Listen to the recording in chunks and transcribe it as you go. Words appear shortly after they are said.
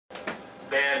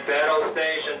Man battle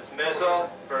stations missile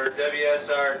for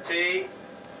WSRT.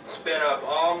 Spin up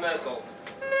all missiles.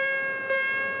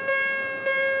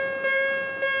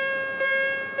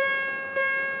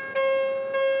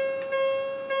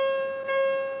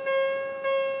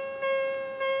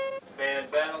 Man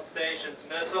battle stations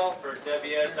missile for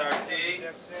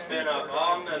WSRT. Spin up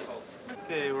all missiles.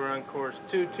 Okay, we're on course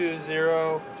 220.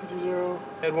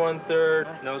 Head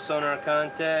 1/3. No sonar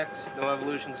contacts. No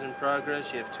evolutions in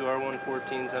progress. You have 2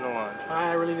 R-114s and a launch.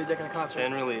 I relieve the deck in the con, sir.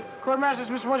 And relieve. Quartermaster,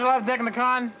 Mr. Winslow, live deck in the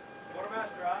con.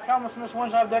 Quartermaster, aye. Helmets, Mr.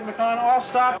 Winslow, live deck in the con. All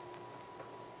stop.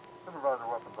 Supervisor,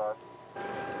 weapons, aye.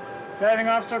 Diving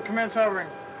officer, commence hovering.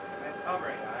 Commence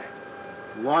hovering,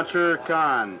 aye. Launcher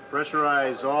con,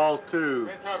 pressurize all tubes.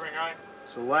 Commence hovering, aye.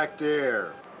 Select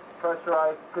air.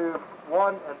 Pressurize tube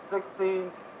 1 and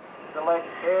 16. Select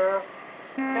air.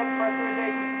 Set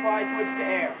pressurization supply switch to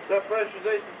air. Set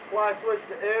pressurization supply switch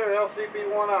to air,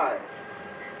 LCB-1I.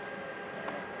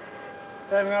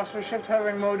 Diving officer, shift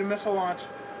hovering mode to missile launch.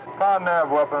 Con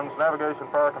nav weapons, navigation,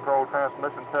 fire control,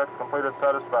 transmission checks completed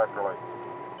satisfactorily.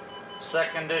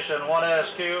 Set condition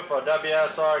 1SQ for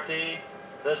WSRT.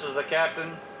 This is the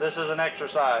captain. This is an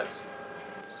exercise.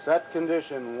 Set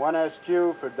condition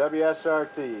 1SQ for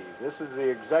WSRT. This is the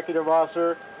executive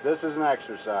officer. This is an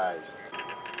exercise.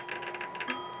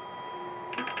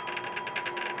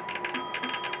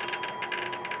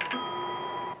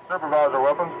 Supervisor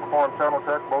weapons, perform channel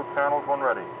check, both channels when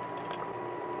ready.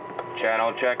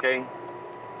 Channel checking.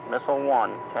 Missile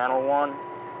 1, Channel 1.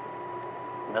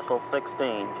 Missile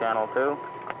 16, Channel 2.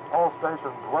 All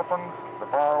stations weapons, the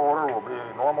fire order will be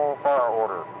a normal fire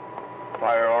order.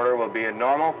 Fire order will be a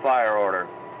normal fire order.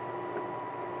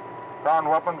 Con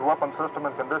weapons, weapon system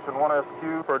in condition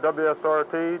 1SQ for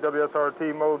WSRT,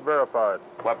 WSRT mode verified.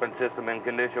 Weapon system in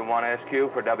condition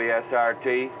 1SQ for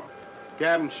WSRT.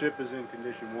 Cabin ship is in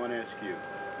condition 1SQ.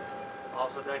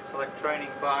 Also deck select training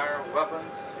fire.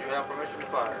 Weapons, you have permission to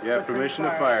fire. You have permission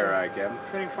to fire, aye, Captain.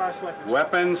 Training fire selected.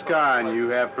 Weapons con, you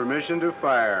have permission to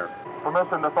fire.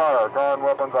 Permission to fire, con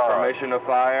weapons, aye. Permission to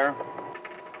fire.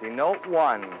 Denote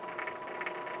 1.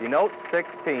 Denote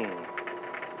 16.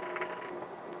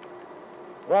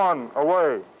 1,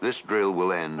 away. This drill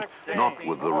will end not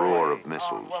with the roar of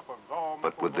missiles,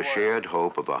 but with the shared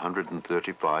hope of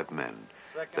 135 men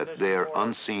that their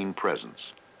unseen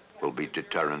presence will be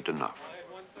deterrent enough,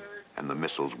 and the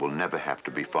missiles will never have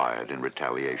to be fired in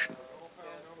retaliation.